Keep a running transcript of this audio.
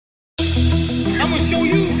show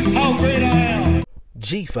you how great I am.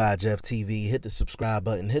 G5 Jeff TV, hit the subscribe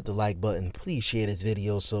button, hit the like button. Please share this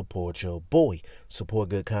video, support your boy. Support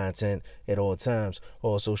good content at all times.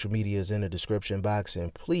 All social media is in the description box,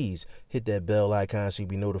 and please hit that bell icon so you'll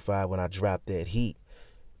be notified when I drop that heat.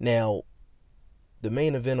 Now, the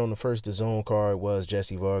main event on the first DAZN card was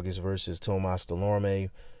Jessie Vargas versus Tomas Delorme.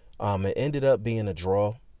 It ended up being a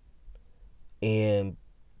draw, and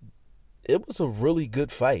it was a really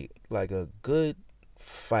good fight, like a good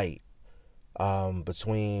fight.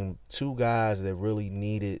 Between two guys that really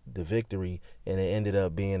needed the victory, and it ended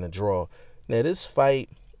up being a draw. Now, this fight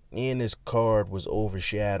and this card was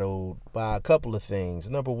overshadowed by a couple of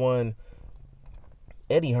things. Number one,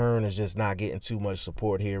 Eddie Hearn is just not getting too much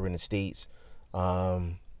support here in the States.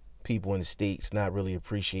 People in the States not really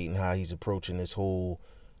appreciating how he's approaching this whole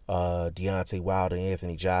Deontay Wilder,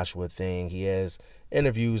 Anthony Joshua thing. He has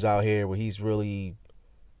interviews out here where he's really,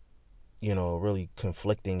 really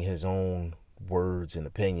conflicting his own words and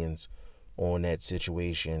opinions on that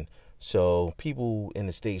situation. So people in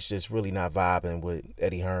the States just really not vibing with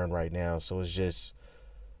Eddie Hearn right now. So it's just,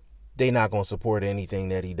 they not going to support anything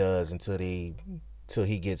that he does until he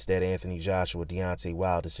gets that Anthony Joshua, Deontay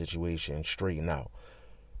Wilder situation straightened out.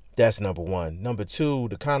 That's number one. Number two,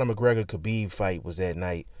 the Conor McGregor-Khabib fight was that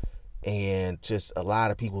night, and just a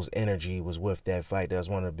lot of people's energy was with that fight. That was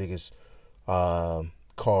one of the biggest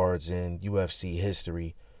cards in UFC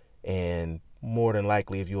history, and more than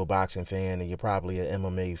likely, if you're a boxing fan, and you're probably an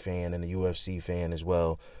MMA fan and a UFC fan as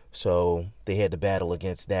well, so they had to battle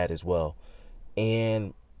against that as well.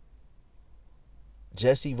 And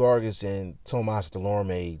Jessie Vargas and Tomas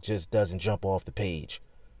Delorme just doesn't jump off the page.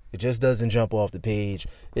 It just doesn't jump off the page.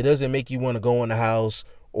 It doesn't make you want to go in the house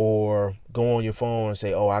or go on your phone and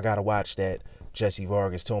say, oh, I got to watch that Jessie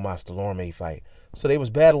Vargas Tomas Delorme fight. So they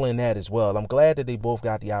was battling that as well. I'm glad that they both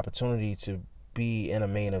got the opportunity to be in a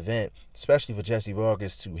main event, especially for Jessie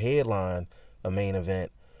Vargas to headline a main event.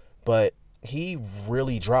 But he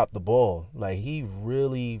really dropped the ball. Like, he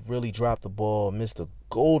really, really dropped the ball, missed a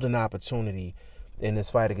golden opportunity in this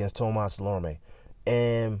fight against Tomas Delorme.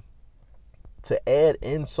 And to add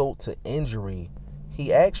insult to injury,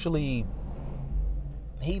 he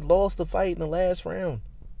lost the fight in the last round.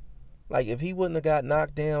 Like, if he wouldn't have got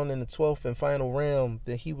knocked down in the 12th and final round,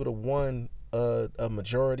 then he would have won a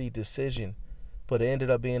majority decision. But it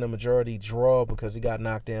ended up being a majority draw because he got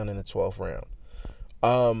knocked down in the 12th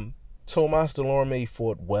round. Tomas Delorme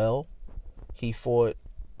fought well. He fought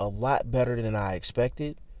a lot better than I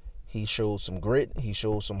expected. He showed some grit. He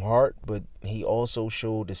showed some heart. But he also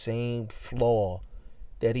showed the same flaw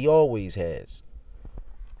that he always has.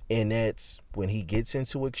 And that's when he gets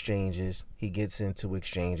into exchanges,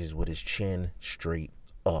 with his chin straight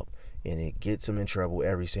up. And it gets him in trouble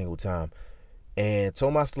every single time. And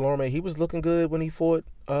Tomas Delorme, he was looking good when he fought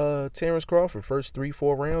Terrence Crawford. First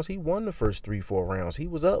 3-4 rounds, he won the first 3-4 rounds. He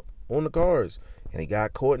was up on the cards. And he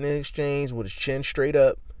got caught in an exchange with his chin straight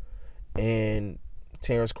up. And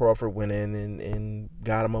Terrence Crawford went in and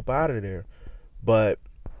got him up out of there. But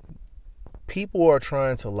people are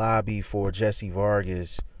trying to lobby for Jessie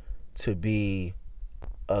Vargas to be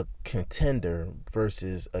a contender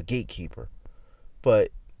versus a gatekeeper.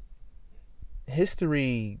 But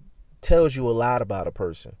history tells you a lot about a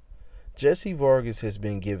person. Jessie Vargas has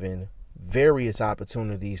been given various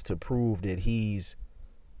opportunities to prove that he's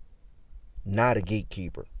not a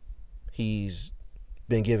gatekeeper. He's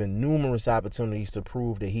been given numerous opportunities to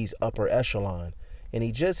prove that he's upper echelon, and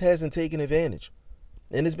he just hasn't taken advantage.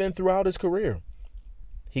 And it's been throughout his career.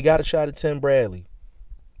 He got a shot at Tim Bradley,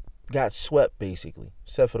 got swept basically,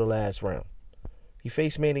 except for the last round. He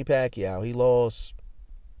faced Manny Pacquiao. He lost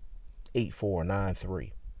 8-4,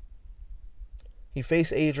 9-3. He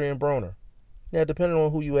faced Adrian Broner. Now, depending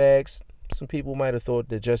on who you ask, some people might have thought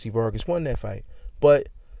that Jessie Vargas won that fight. But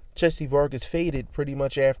Jessie Vargas faded pretty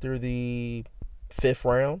much after the 5th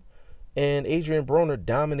round, and Adrian Broner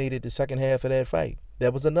dominated the second half of that fight.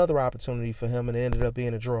 That was another opportunity for him, and it ended up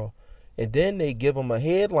being a draw. And then they give him a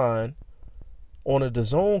headline on a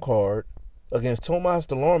DAZN card against Tomas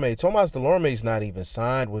Delorme. Tomas Delorme's not even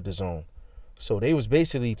signed with DAZN. So they was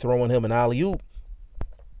basically throwing him an alley-oop,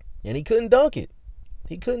 and he couldn't dunk it.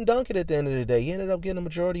 He couldn't dunk it at the end of the day. He ended up getting a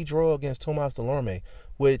majority draw against Tomas Delorme,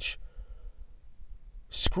 which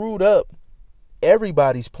screwed up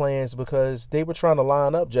everybody's plans because they were trying to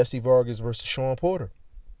line up Jessie Vargas versus Sean Porter.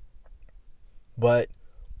 But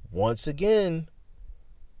once again,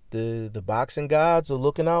 the boxing gods are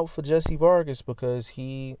looking out for Jessie Vargas because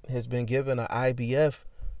he has been given an IBF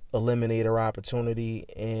eliminator opportunity,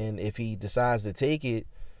 and if he decides to take it,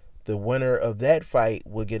 the winner of that fight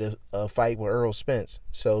would get a fight with Earl Spence.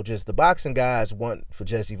 So just the boxing guys want for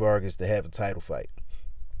Jessie Vargas to have a title fight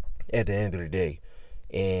at the end of the day.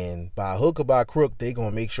 And by hook or by crook, they're going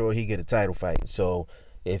to make sure he get a title fight. So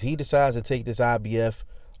if he decides to take this IBF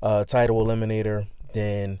title eliminator,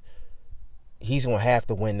 then he's going to have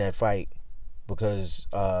to win that fight, because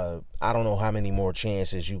I don't know how many more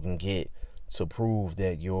chances you can get to prove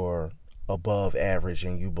that you're above average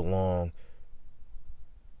and you belong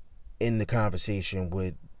in the conversation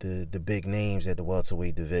with the big names at the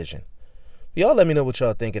welterweight division. Y'all let me know what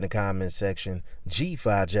y'all think in the comment section.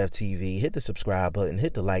 G5 Jeff TV, hit the subscribe button,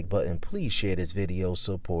 hit the like button. Please share this video,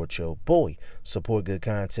 support your boy. Support good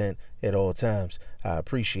content at all times. I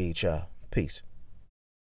appreciate y'all. Peace.